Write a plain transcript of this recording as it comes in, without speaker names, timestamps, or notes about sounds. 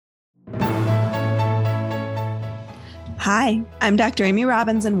Hi, I'm Dr. Amy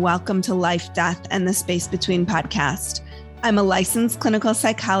Robbins, and welcome to Life, Death, and the Space Between podcast. I'm a licensed clinical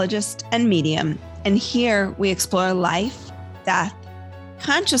psychologist and medium, and here we explore life, death,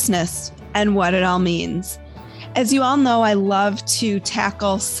 consciousness, and what it all means. As you all know, I love to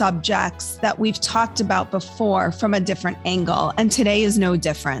tackle subjects that we've talked about before from a different angle, and today is no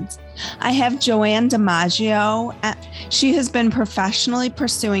different. I have Joanne DiMaggio. She has been professionally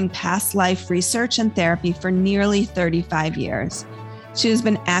pursuing past life research and therapy for nearly 35 years. She has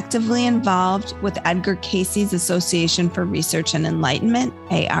been actively involved with Edgar Cayce's Association for Research and Enlightenment,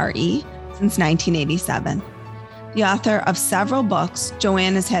 ARE, since 1987. The author of several books,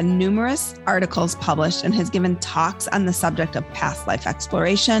 Joanne has had numerous articles published and has given talks on the subject of past life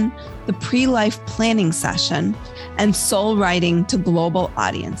exploration, the pre-life planning session, and soul writing to global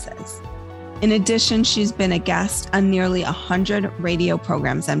audiences. In addition, she's been a guest on nearly 100 radio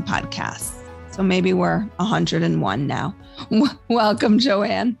programs and podcasts. So maybe we're 101 now. Welcome,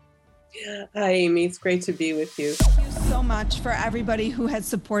 Joanne. Hi, Amy. It's great to be with you. Thank you so much for everybody who has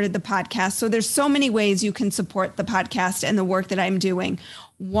supported the podcast. So there's so many ways you can support the podcast and the work that I'm doing.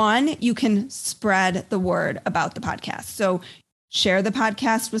 One, you can spread the word about the podcast. So share the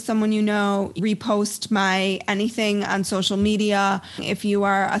podcast with someone you know, repost my anything on social media. If you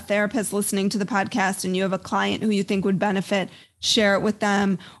are a therapist listening to the podcast and you have a client who you think would benefit, share it with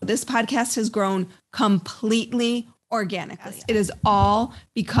them. This podcast has grown completely organically. It is all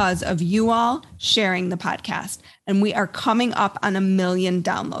because of you all sharing the podcast. And we are coming up on 1 million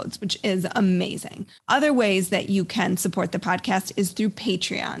downloads, which is amazing. Other ways that you can support the podcast is through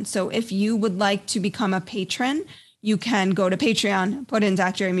Patreon. So if you would like to become a patron, you can go to Patreon, put in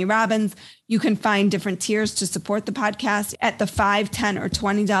Dr. Amy Robbins. You can find different tiers to support the podcast at the $5, $10, or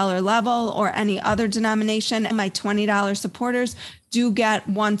 $20 level or any other denomination. And my $20 supporters do get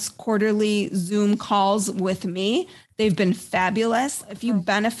once quarterly Zoom calls with me. They've been fabulous. If you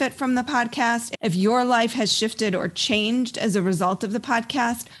benefit from the podcast, if your life has shifted or changed as a result of the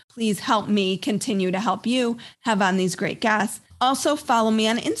podcast, please help me continue to help you have on these great guests. Also follow me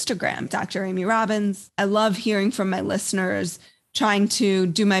on Instagram, Dr. Amy Robbins. I love hearing from my listeners, trying to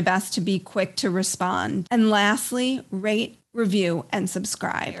do my best to be quick to respond. And lastly, rate, review, and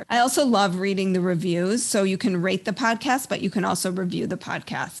subscribe. I also love reading the reviews. So you can rate the podcast, but you can also review the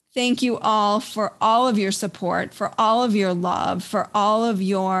podcast. Thank you all for all of your support, for all of your love, for all of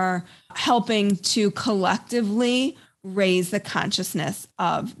your helping to collectively raise the consciousness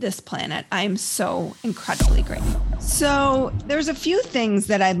of this planet. I am so incredibly grateful. So there's a few things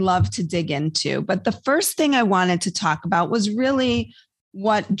that I'd love to dig into, but the first thing I wanted to talk about was really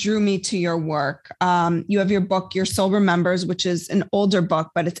what drew me to your work. You have your book, Your Soul Remembers, which is an older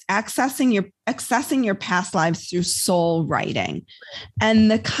book, but it's accessing your past lives through soul writing. And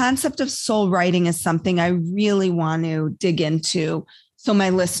the concept of soul writing is something I really want to dig into so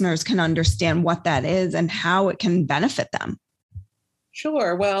my listeners can understand what that is and how it can benefit them.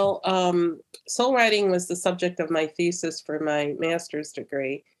 Sure. Well, soul writing was the subject of my thesis for my master's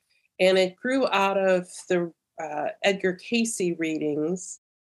degree, and it grew out of the Edgar Cayce readings.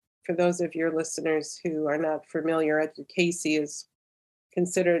 For those of your listeners who are not familiar, Edgar Cayce is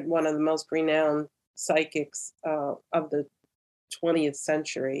considered one of the most renowned psychics of the 20th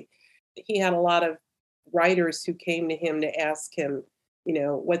century. He had a lot of writers who came to him to ask him,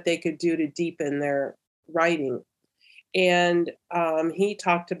 what they could do to deepen their writing. And he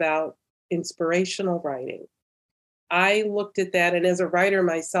talked about inspirational writing. I looked at that, and as a writer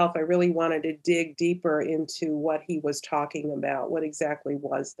myself, I really wanted to dig deeper into what he was talking about. What exactly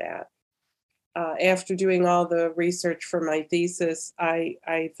was that? After doing all the research for my thesis, I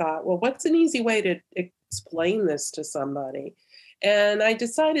thought, well, what's an easy way to explain this to somebody? And I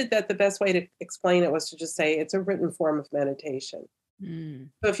decided that the best way to explain it was to just say it's a written form of meditation.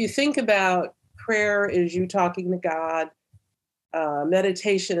 So if you think about prayer is you talking to God,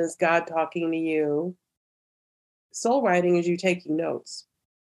 meditation is God talking to you, soul writing is you taking notes.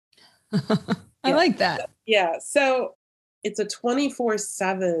 I like that. Yeah. So it's a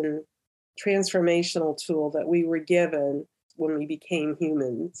 24/7 transformational tool that we were given when we became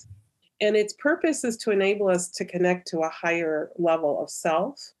humans. And its purpose is to enable us to connect to a higher level of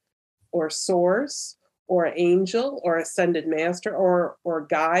self or source or angel or ascended master or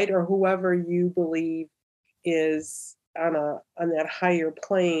guide or whoever you believe is on that higher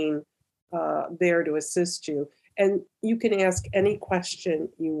plane there to assist you. And you can ask any question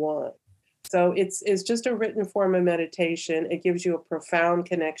you want. So it's just a written form of meditation. It gives you a profound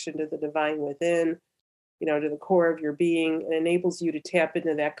connection to the divine within, to the core of your being, and enables you to tap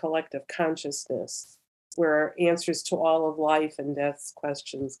into that collective consciousness where answers to all of life and death's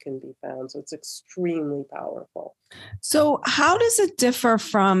questions can be found. So it's extremely powerful. So, how does it differ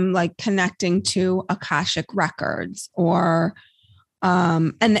from like connecting to Akashic records or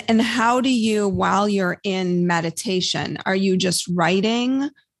and how do you, while you're in meditation, are you just writing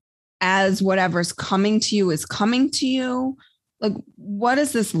as whatever's coming to you is coming to you? Like, what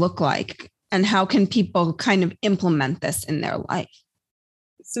does this look like? And how can people kind of implement this in their life?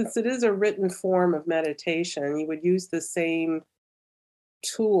 Since it is a written form of meditation, you would use the same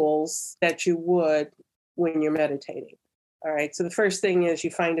tools that you would when you're meditating. All right. So the first thing is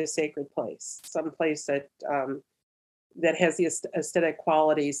you find a sacred place, some place that has the aesthetic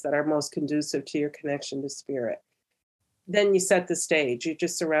qualities that are most conducive to your connection to spirit. Then you set the stage. You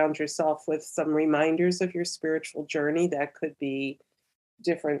just surround yourself with some reminders of your spiritual journey. That could be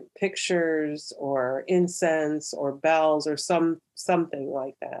different pictures or incense or bells or something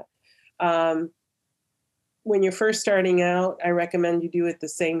like that. Um, when you're first starting out, I recommend you do it the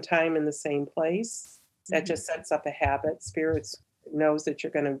same time in the same place. That just sets up a habit. Spirits knows that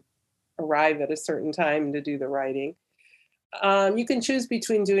you're going to arrive at a certain time to do the writing. You can choose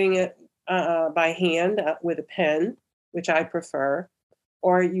between doing it by hand with a pen, which I prefer,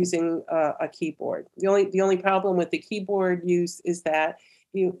 or using a keyboard. The only problem with the keyboard use is that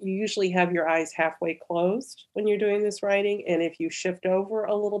you usually have your eyes halfway closed when you're doing this writing, and if you shift over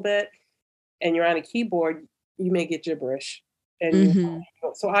a little bit and you're on a keyboard, you may get gibberish. And Mm-hmm.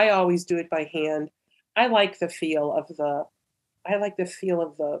 so I always do it by hand. I like the feel of the I like the feel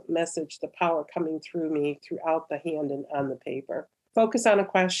of the message, the power coming through me throughout the hand and on the paper. Focus on a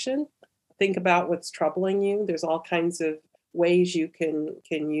question. Think about what's troubling you. There's all kinds of ways you can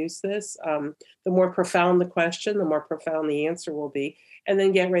use this. The more profound the question, the more profound the answer will be. And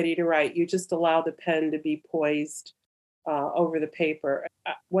then get ready to write. You just allow the pen to be poised over the paper.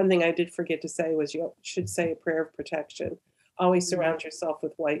 One thing I did forget to say was you should say a prayer of protection. Always surround yourself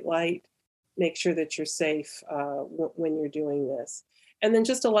with white light. Make sure that you're safe when you're doing this. And then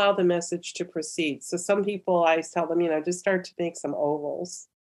just allow the message to proceed. So some people, I tell them, just start to make some ovals.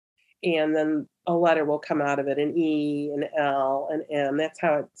 And then a letter will come out of it, an E, an L, an M. That's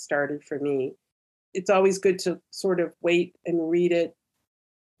how it started for me. It's always good to sort of wait and read it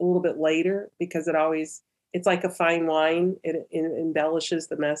a little bit later because it's like a fine wine. It embellishes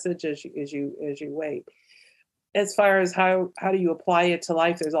the message as you wait. As far as how do you apply it to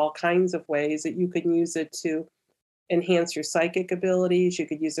life, there's all kinds of ways that you can use it to enhance your psychic abilities. You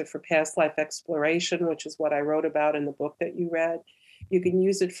could use it for past life exploration, which is what I wrote about in the book that you read. You can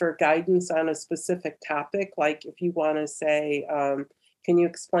use it for guidance on a specific topic, like if you want to say, can you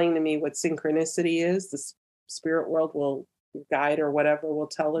explain to me what synchronicity is? The spirit world will guide or whatever will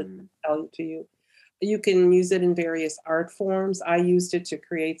tell it to you. You can use it in various art forms. I used it to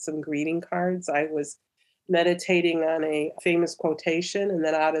create some greeting cards. I was meditating on a famous quotation, and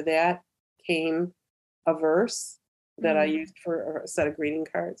then out of that came a verse that I used for a set of greeting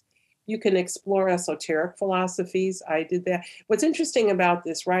cards. You can explore esoteric philosophies. I did that. What's interesting about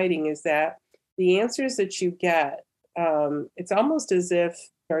this writing is that the answers that you get, it's almost as if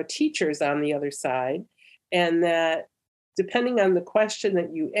there are teachers on the other side, and that depending on the question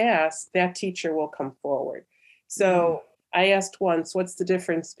that you ask, that teacher will come forward. So I asked once, what's the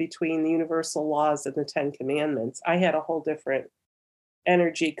difference between the universal laws and the Ten Commandments? I had a whole different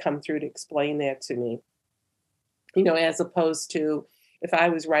energy come through to explain that to me, as opposed to if I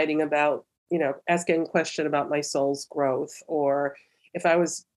was writing about, asking a question about my soul's growth, or if I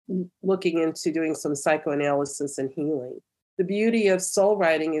was looking into doing some psychoanalysis and healing. The beauty of soul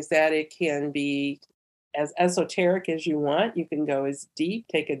writing is that it can be as esoteric as you want. You can go as deep,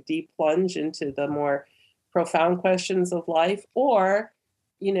 take a deep plunge into the more profound questions of life, or,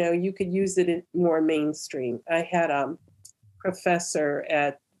 you could use it in more mainstream. I had a professor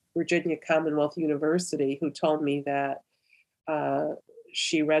at Virginia Commonwealth University who told me that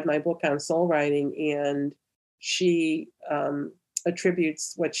she read my book on soul writing, and she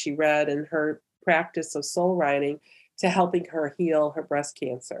attributes what she read and her practice of soul writing to helping her heal her breast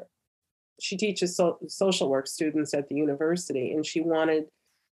cancer. She teaches social work students at the university, and she wanted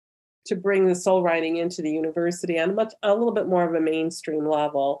to bring the soul writing into the university on a little bit more of a mainstream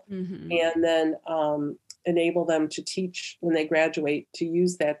level, and then enable them to teach when they graduate to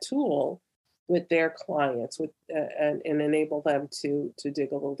use that tool with their clients, and enable them to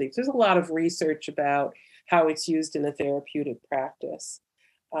dig a little deep. There's a lot of research about how it's used in a therapeutic practice.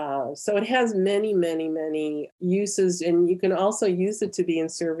 So it has many, many, many uses, and you can also use it to be in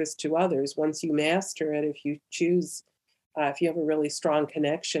service to others. Once you master it, if you choose, if you have a really strong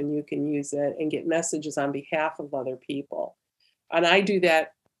connection, you can use it and get messages on behalf of other people. And I do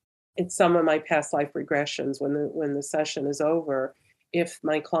that in some of my past life regressions, when the session is over, if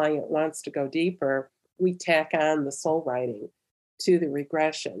my client wants to go deeper, we tack on the soul writing to the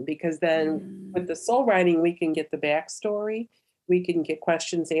regression, because then with the soul writing, we can get the backstory. We can get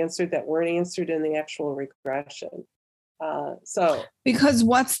questions answered that weren't answered in the actual regression. Because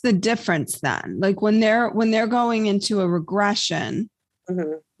what's the difference then? Like when they're going into a regression,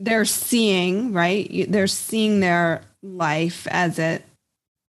 mhm. they're seeing, right? They're seeing their life as it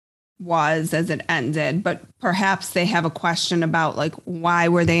was, as it ended, but perhaps they have a question about like, why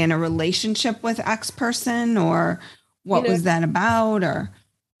were they in a relationship with X person, or what was that about? Or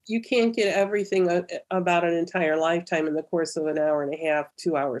You can't get everything about an entire lifetime in the course of an hour and a half,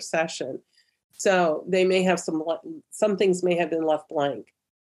 2-hour session. So they may have some things may have been left blank,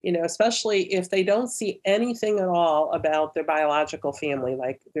 especially if they don't see anything at all about their biological family,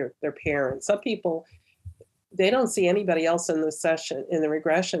 like their parents. Some people, they don't see anybody else in the session, in the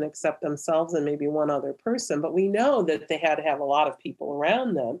regression, except themselves and maybe one other person. But we know that they had to have a lot of people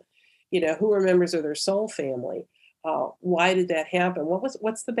around them, who are members of their soul family. Why did that happen?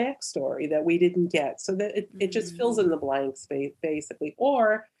 What's the backstory that we didn't get? So that it just fills in the blanks, basically.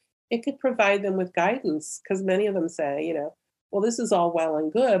 Or it could provide them with guidance, because many of them say, well, this is all well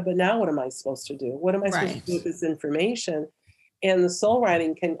and good, but now what am I supposed to do? What am I supposed to do with this information? And the soul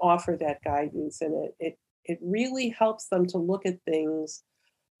writing can offer that guidance, and it really helps them to look at things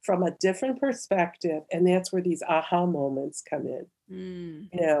from a different perspective. And that's where these aha moments come in.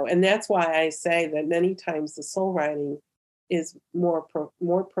 And that's why I say that many times the soul writing is more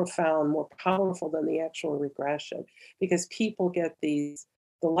profound, more powerful than the actual regression, because people get the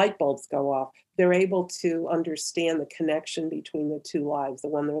light bulbs go off. They're able to understand the connection between the two lives, the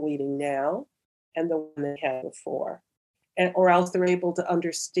one they're leading now and the one they had before. Or else they're able to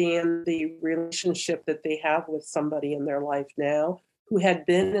understand the relationship that they have with somebody in their life now who had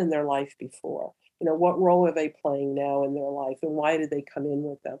been in their life before. What role are they playing now in their life, and why did they come in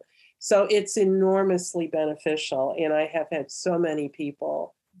with them? So it's enormously beneficial. And I have had so many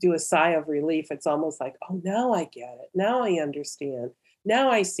people do a sigh of relief. It's almost like, oh, now I get it. Now I understand. Now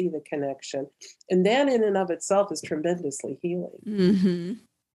I see the connection. And that in and of itself is tremendously healing.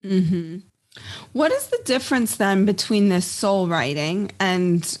 What is the difference then between this soul writing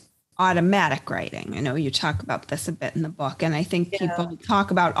and automatic writing? I know you talk about this a bit in the book, and I think people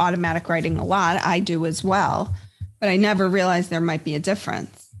talk about automatic writing a lot. I do as well, but I never realized there might be a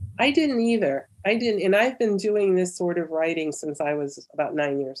difference. I didn't either. And I've been doing this sort of writing since I was about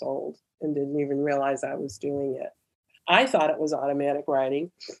 9 years old and didn't even realize I was doing it. I thought it was automatic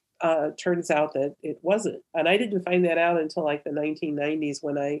writing. Turns out that it wasn't. And I didn't find that out until like the 1990s,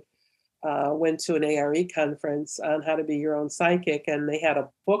 when I went to an ARE conference on how to be your own psychic, and they had a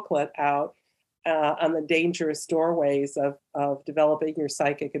booklet out on the dangerous doorways of developing your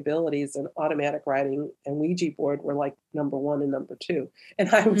psychic abilities, and automatic writing and Ouija board were like number 1 and number 2. And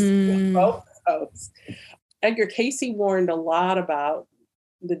I was both of those. Edgar Cayce warned a lot about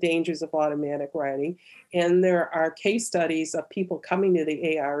the dangers of automatic writing. And there are case studies of people coming to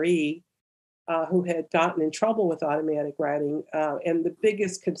the ARE who had gotten in trouble with automatic writing. And the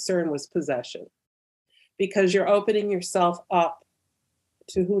biggest concern was possession, because you're opening yourself up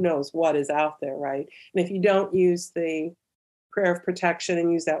to who knows what is out there, right? And if you don't use the prayer of protection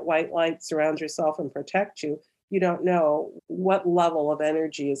and use that white light, surround yourself and protect you, you don't know what level of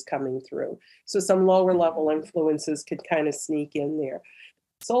energy is coming through. So some lower level influences could kind of sneak in there.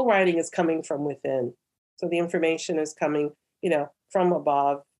 Soul writing is coming from within. So the information is coming, from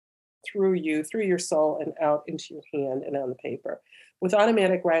above, through you, through your soul, and out into your hand and on the paper. With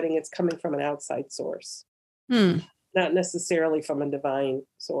automatic writing, it's coming from an outside source, not necessarily from a divine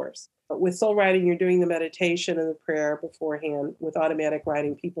source. But with soul writing, you're doing the meditation and the prayer beforehand. With automatic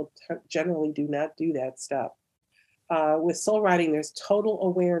writing, people generally do not do that step. With soul writing, there's total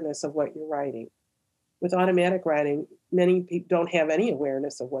awareness of what you're writing. With automatic writing, many people don't have any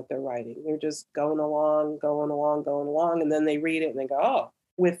awareness of what they're writing. They're just going along, and then they read it and they go, oh.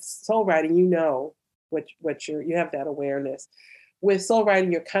 With soul writing, you have that awareness. With soul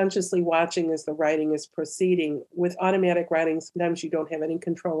writing, you're consciously watching as the writing is proceeding. With automatic writing, sometimes you don't have any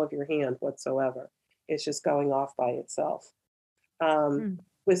control of your hand whatsoever. It's just going off by itself.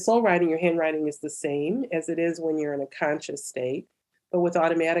 With soul writing, your handwriting is the same as it is when you're in a conscious state. But with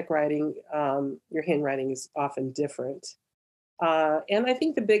automatic writing, your handwriting is often different. And I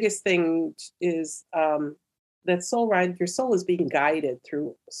think the biggest thing is that soul writing, your soul is being guided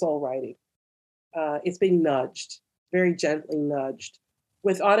through soul writing. It's being nudged, very gently nudged.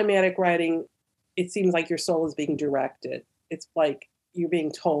 With automatic writing, it seems like your soul is being directed. It's like you're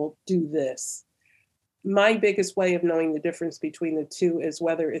being told, do this. my biggest way of knowing the difference between the two is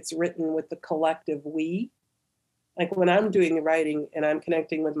whether it's written with the collective we. Like when I'm doing the writing and I'm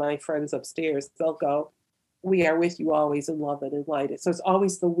connecting with my friends upstairs, they'll go, "We are with you always and love it and light it." So it's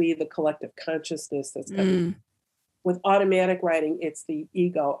always the we, the collective consciousness that's coming. With automatic writing, it's the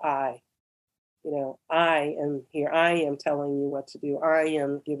ego I. I am here. I am telling you what to do. I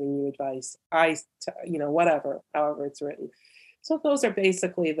am giving you advice. Whatever, however it's written. So those are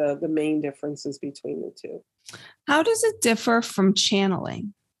basically the main differences between the two. How does it differ from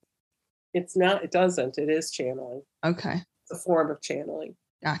channeling? It doesn't. It is channeling. Okay. It's a form of channeling.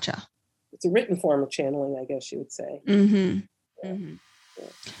 Gotcha. It's a written form of channeling, I guess you would say. Mm-hmm. Yeah. Mm-hmm. Yeah.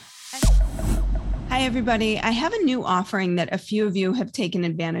 Hi, everybody. I have a new offering that a few of you have taken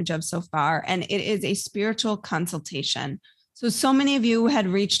advantage of so far, and it is a spiritual consultation. So many of you had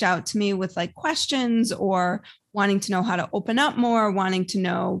reached out to me with like questions or wanting to know how to open up more, wanting to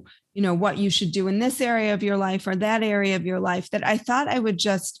know, what you should do in this area of your life or that area of your life, that I thought I would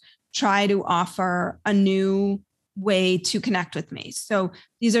just try to offer a new way to connect with me. So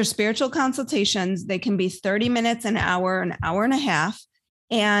these are spiritual consultations. They can be 30 minutes, an hour and a half.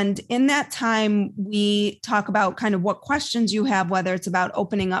 And in that time, we talk about kind of what questions you have, whether it's about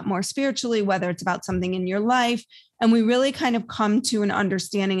opening up more spiritually, whether it's about something in your life. And we really kind of come to an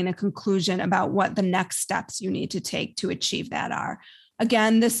understanding and a conclusion about what the next steps you need to take to achieve that are.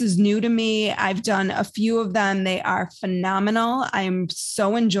 Again, this is new to me. I've done a few of them. They are phenomenal. I am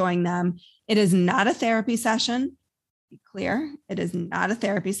so enjoying them. It is not a therapy session. Be clear, it is not a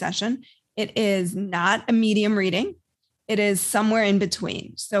therapy session. It is not a medium reading. It is somewhere in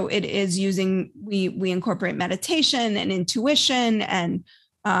between. So it is we incorporate meditation and intuition and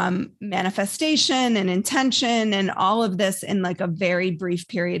manifestation and intention and all of this in like a very brief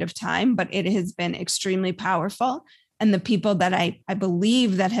period of time, but it has been extremely powerful. And the people that I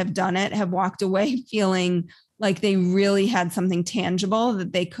believe that have done it have walked away feeling like they really had something tangible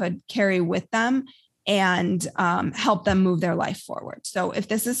that they could carry with them and help them move their life forward. So if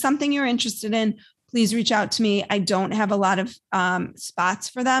this is something you're interested in, please reach out to me. I don't have a lot of spots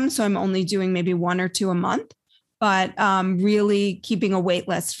for them, so I'm only doing maybe 1 or 2 a month, but really keeping a wait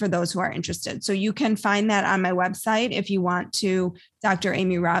list for those who are interested. So you can find that on my website if you want to,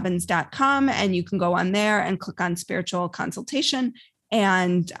 dramyrobbins.com, and you can go on there and click on spiritual consultation,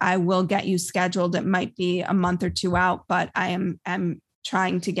 and I will get you scheduled. It might be a month or 2 out, but I am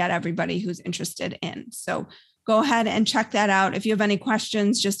trying to get everybody who's interested in. So go ahead and check that out. If you have any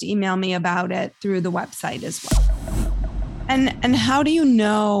questions, just email me about it through the website as well. And how do you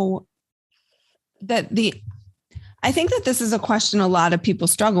know that I think that this is a question a lot of people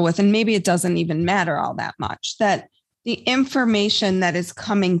struggle with, and maybe it doesn't even matter all that much, that the information that is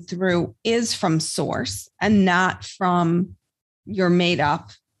coming through is from source and not from your made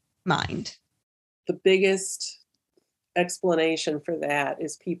up mind. The biggest explanation for that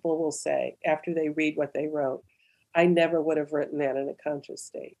is people will say, after they read what they wrote, I never would have written that in a conscious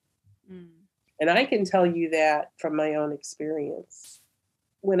state. And I can tell you that from my own experience.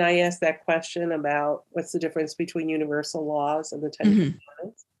 When I asked that question about what's the difference between universal laws and the Ten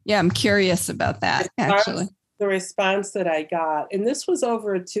Commandments. Yeah, I'm curious about that, actually. The response that I got, and this was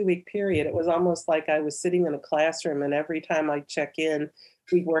over a 2-week period, it was almost like I was sitting in a classroom, and every time I check in,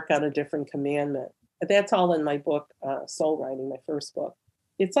 we'd work on a different commandment. That's all in my book, Soul Writing, my first book.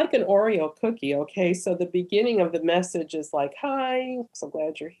 It's like an Oreo cookie, okay? So the beginning of the message is like, hi, so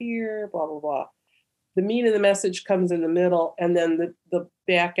glad you're here, blah, blah, blah. The meat of the message comes in the middle, and then the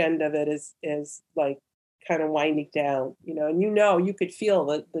back end of it is like kind of winding down, and you could feel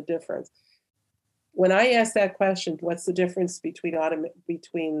the difference. When I asked that question, what's the difference between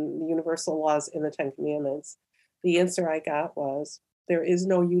the universal laws and the Ten Commandments? The answer I got was, there is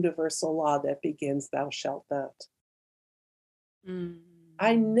no universal law that begins, thou shalt not.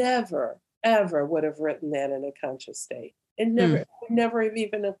 I never, ever would have written that in a conscious state. It would never have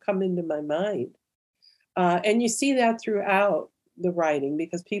even have come into my mind. And you see that throughout the writing,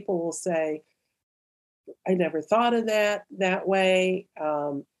 because people will say, I never thought of that way.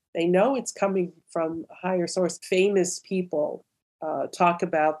 They know it's coming from a higher source. Famous people talk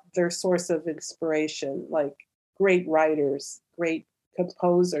about their source of inspiration, like great writers, great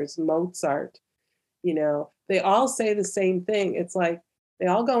composers, Mozart, they all say the same thing. It's like they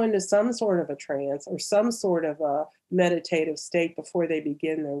all go into some sort of a trance or some sort of a meditative state before they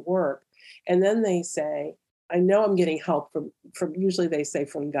begin their work. And then they say, I know I'm getting help from usually they say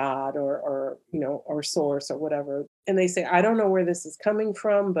from God or source or whatever. And they say, I don't know where this is coming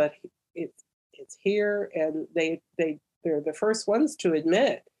from, but it's here. And they're the first ones to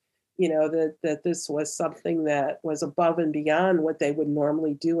admit, that this was something that was above and beyond what they would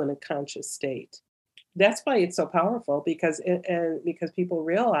normally do in a conscious state. that's why it's so powerful, because people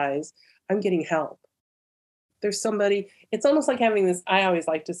realize I'm getting help. There's somebody, it's almost like having this, I always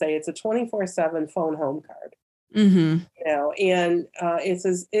like to say it's a 24/7 phone home card, Mm-hmm. and it's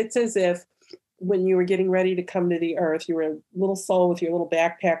as if when you were getting ready to come to the earth, you were a little soul with your little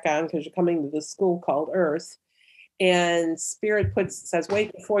backpack on because you're coming to this school called Earth, and Spirit says,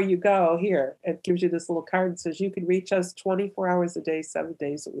 wait, before you go, here, it gives you this little card that says you can reach us 24 hours a day, 7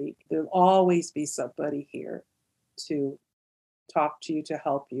 days a week. There'll always be somebody here to talk to you, to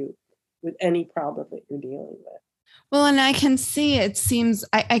help you with any problem that you're dealing with. Well, and I can see, it seems,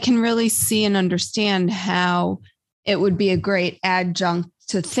 I can really see and understand how it would be a great adjunct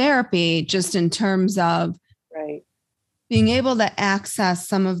to therapy, just in terms of Right. being able to access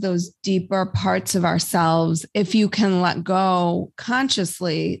some of those deeper parts of ourselves if you can let go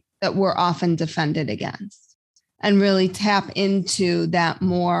consciously that we're often defended against, and really tap into that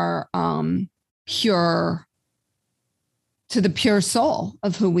more pure, to the pure soul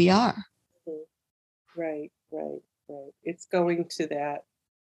of who we are. Mhm. Right, right, right. It's going to that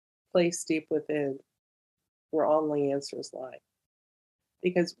place deep within where all the answers lie.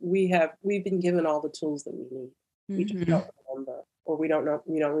 Because we've been given all the tools that we need. We just Mm-hmm. don't remember, or we don't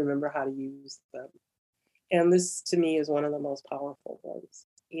remember how to use them. And this to me is one of the most powerful ones.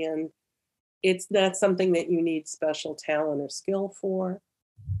 And it's not something that you need special talent or skill for.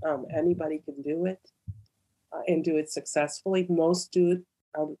 Anybody can do it, and do it successfully. Most do it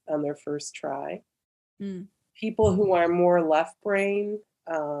on their first try. Mm. People who are more left brain,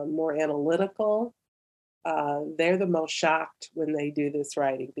 more analytical, they're the most shocked when they do this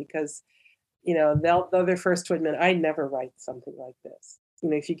writing, because they're the first to admit, I never write something like this.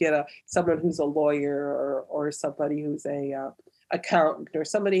 If you get someone who's a lawyer, or somebody who's a accountant, or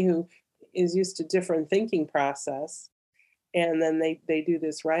somebody who is used to different thinking process, and then they do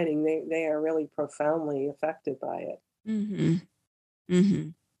this writing, they are really profoundly affected by it. Mm-hmm. Mm-hmm.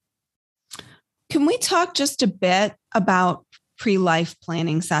 Can we talk just a bit about pre-life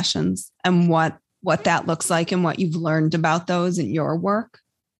planning sessions and what that looks like and what you've learned about those in your work?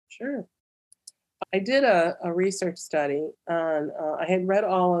 Sure. I did a research study on, I had read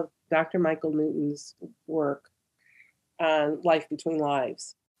all of Dr. Michael Newton's work on life between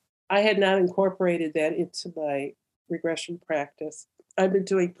lives. I had not incorporated that into my regression practice. I've been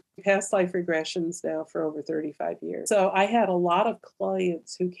doing past life regressions now for over 35 years. So I had a lot of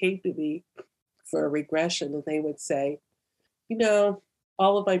clients who came to me for a regression, and they would say,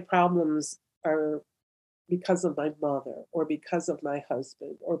 all of my problems are because of my mother, or because of my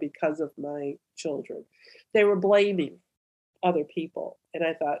husband, or because of my children. They were blaming other people. And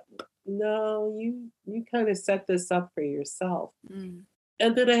I thought, no, you kind of set this up for yourself. Mm.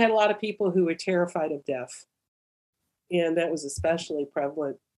 And then I had a lot of people who were terrified of death. And that was especially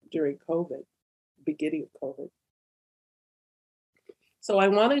prevalent during COVID, beginning of COVID. So I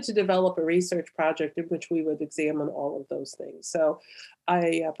wanted to develop a research project in which we would examine all of those things. So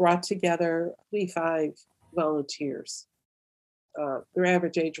I brought together 25 volunteers. Their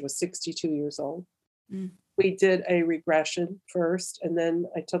average age was 62 years old. Mm. We did a regression first, and then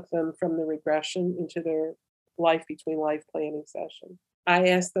I took them from the regression into their life between life planning session. I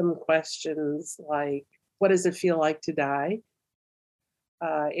asked them questions like, what does it feel like to die?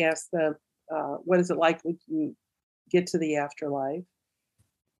 Asked them, what is it like when you get to the afterlife?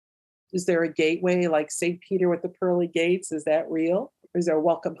 Is there a gateway like St. Peter with the pearly gates? Is that real? Is there a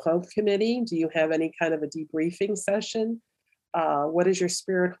welcome home committee? Do you have any kind of a debriefing session? What does your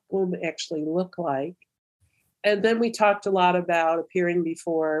spirit home actually look like? And then we talked a lot about appearing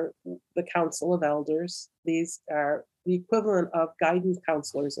before the Council of Elders. These are the equivalent of guidance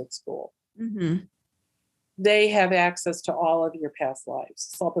counselors at school. Mm-hmm. They have access to all of your past lives.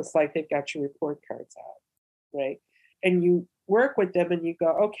 It's almost like they've got your report cards out, right? And you work with them and you go,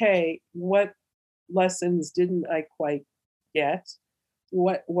 okay, what lessons didn't I quite get?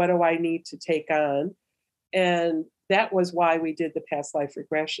 What do I need to take on? And that was why we did the past life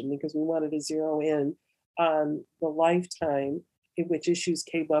regression, because we wanted to zero in on the lifetime in which issues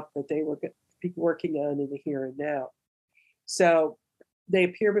came up that they were working on in the here and now. So they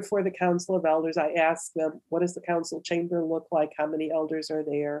appear before the Council of Elders. I ask them, what does the council chamber look like? How many elders are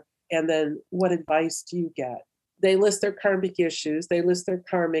there? And then what advice do you get? They list their karmic issues. They list their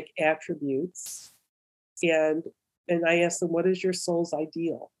karmic attributes. And I ask them, what is your soul's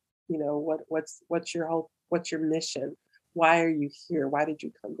ideal? What's your hope? What's your mission? Why are you here? Why did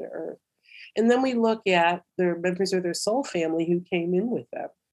you come to Earth? And then we look at the members of their soul family who came in with them.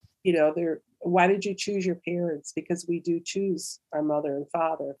 Why did you choose your parents? Because we do choose our mother and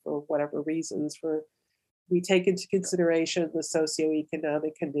father for whatever reasons, for we take into consideration the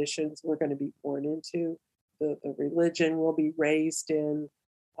socioeconomic conditions we're going to be born into, the religion we'll be raised in,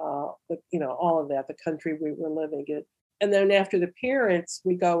 all of that, the country we were living in. And then after the parents,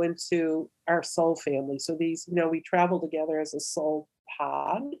 we go into our soul family. So these, we travel together as a soul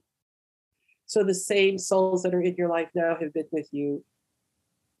pod. So the same souls that are in your life now have been with you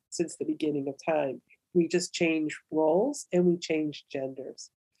since the beginning of time. We just change roles and we change genders.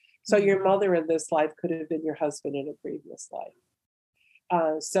 So your mother in this life could have been your husband in a previous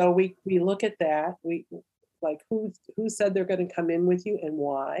life. So we look at that. We like who said they're going to come in with you and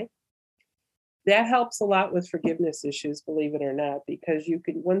why. That helps a lot with forgiveness issues, believe it or not, because you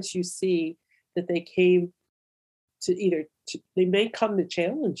can, once you see that they came they may come to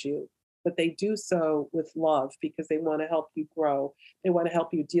challenge you, but they do so with love because they want to help you grow. They want to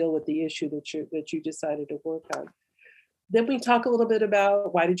help you deal with the issue that you decided to work on. Then we talk a little bit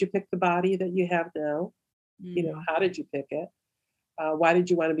about why did you pick the body that you have now? How did you pick it? Why did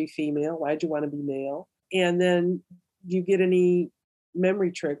you want to be female? Why did you want to be male? And then do you get any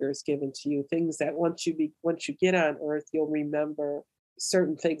memory triggers given to you, things that once you get on earth, you'll remember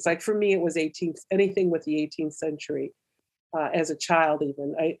certain things. Like for me, it was anything with the 18th century. As a child,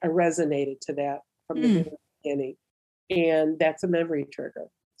 even I resonated to that from the very beginning, and that's a memory trigger.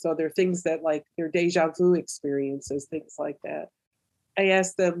 So there are things that like their deja vu experiences, things like that. I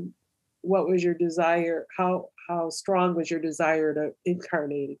asked them, what was your desire? How strong was your desire to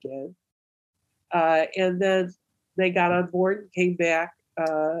incarnate again? And then they got on board and came back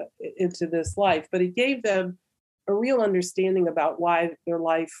into this life. But it gave them a real understanding about why their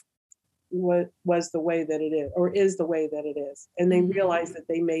life was the way that it is, or is the way that it is. And they realized that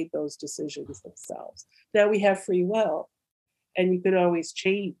they made those decisions themselves. Now we have free will, and you can always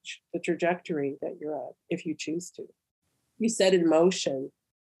change the trajectory that you're on if you choose to. You set in motion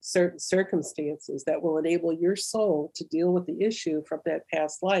certain circumstances that will enable your soul to deal with the issue from that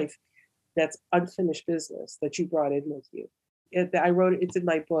past life that's unfinished business that you brought in with you. I wrote it, it's in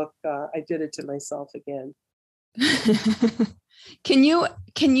my book, I Did It to Myself Again. Can you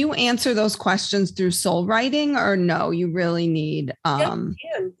answer those questions through soul writing, or no, you really need Yeah, you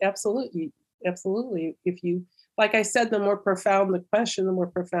can. Absolutely. If you, like I said, the more profound the question, the more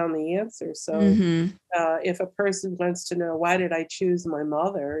profound the answer. So if a person wants to know, why did I choose my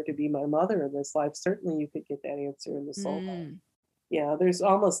mother to be my mother in this life, certainly you could get that answer in the soul writing. Yeah, there's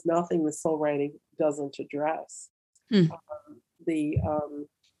almost nothing the soul writing doesn't address.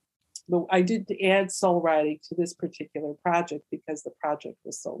 I did add soul writing to this particular project because the project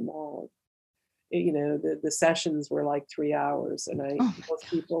was so long. The sessions were like 3 hours, and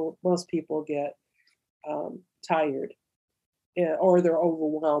most people get tired, or they're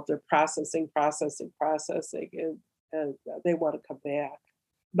overwhelmed. They're processing, and they want to come back.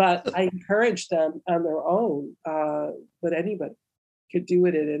 But I encourage them on their own. But anybody could do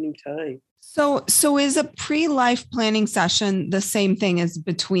it at any time. So is a pre-life planning session the same thing as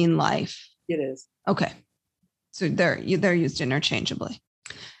between life? It is. Okay. So they're used interchangeably.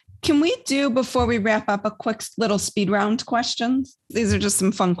 Can we do, before we wrap up, a quick little speed round questions? These are just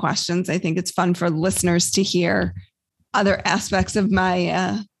some fun questions. I think it's fun for listeners to hear other aspects of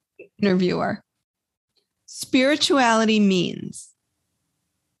my interviewer. Spirituality means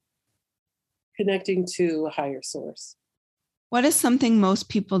connecting to a higher source. What is something most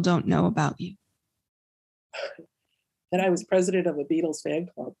people don't know about you? That I was president of a Beatles fan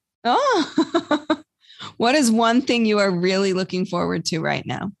club. Oh, what is one thing you are really looking forward to right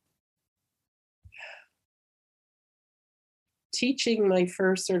now? Teaching my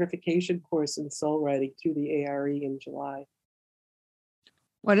first certification course in soul writing through the ARE in July.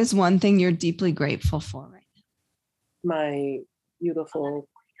 What is one thing you're deeply grateful for right now? My beautiful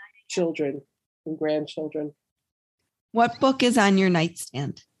children and grandchildren. What book is on your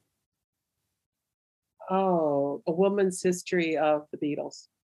nightstand? Oh, A Woman's History of the Beatles.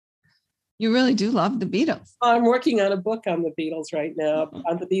 You really do love the Beatles. I'm working on a book on the Beatles right now,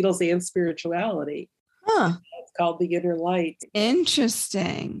 on the Beatles and spirituality. Huh. It's called The Inner Light.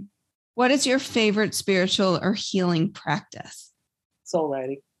 Interesting. What is your favorite spiritual or healing practice? Soul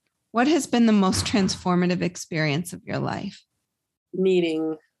writing. What has been the most transformative experience of your life?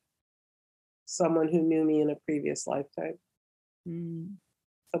 Meeting someone who knew me in a previous lifetime.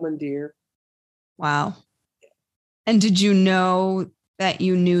 Someone dear. Wow. And did you know that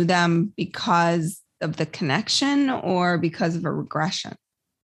you knew them because of the connection or because of a regression?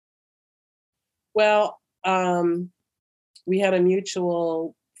 Well, we had a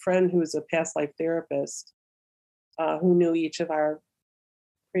mutual friend who was a past life therapist who knew each of our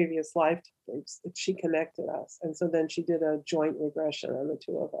previous lifetimes. She connected us. And so then she did a joint regression on the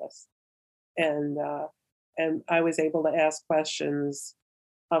two of us. And And I was able to ask questions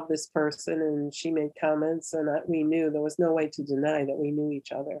of this person, and she made comments, and we knew there was no way to deny that we knew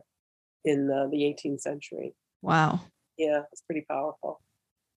each other in the 18th century. Wow. Yeah, it's pretty powerful.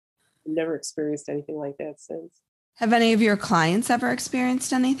 I've never experienced anything like that since. Have any of your clients ever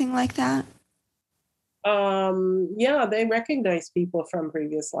experienced anything like that? Yeah, they recognize people from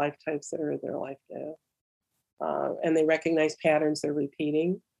previous lifetimes that are in their life now. And they recognize patterns they're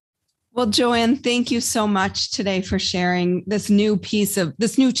repeating. Well, Joanne, thank you so much today for sharing this new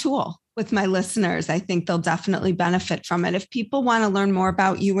tool with my listeners. I think they'll definitely benefit from it. If people want to learn more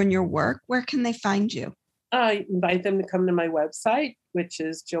about you and your work, where can they find you? I invite them to come to my website, which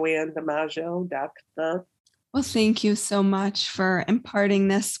is joannedimaggio.com. Well, thank you so much for imparting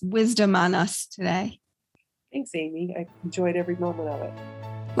this wisdom on us today. Thanks, Amy. I enjoyed every moment of it.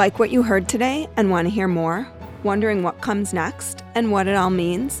 Like what you heard today and want to hear more? Wondering what comes next and what it all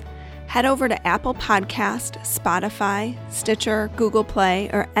means? Head over to Apple Podcast, Spotify, Stitcher, Google Play,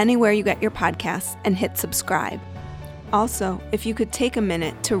 or anywhere you get your podcasts and hit subscribe. Also, if you could take a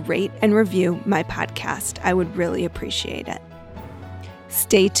minute to rate and review my podcast, I would really appreciate it.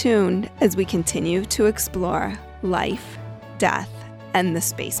 Stay tuned as we continue to explore life, death, and the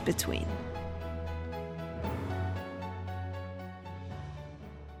space between.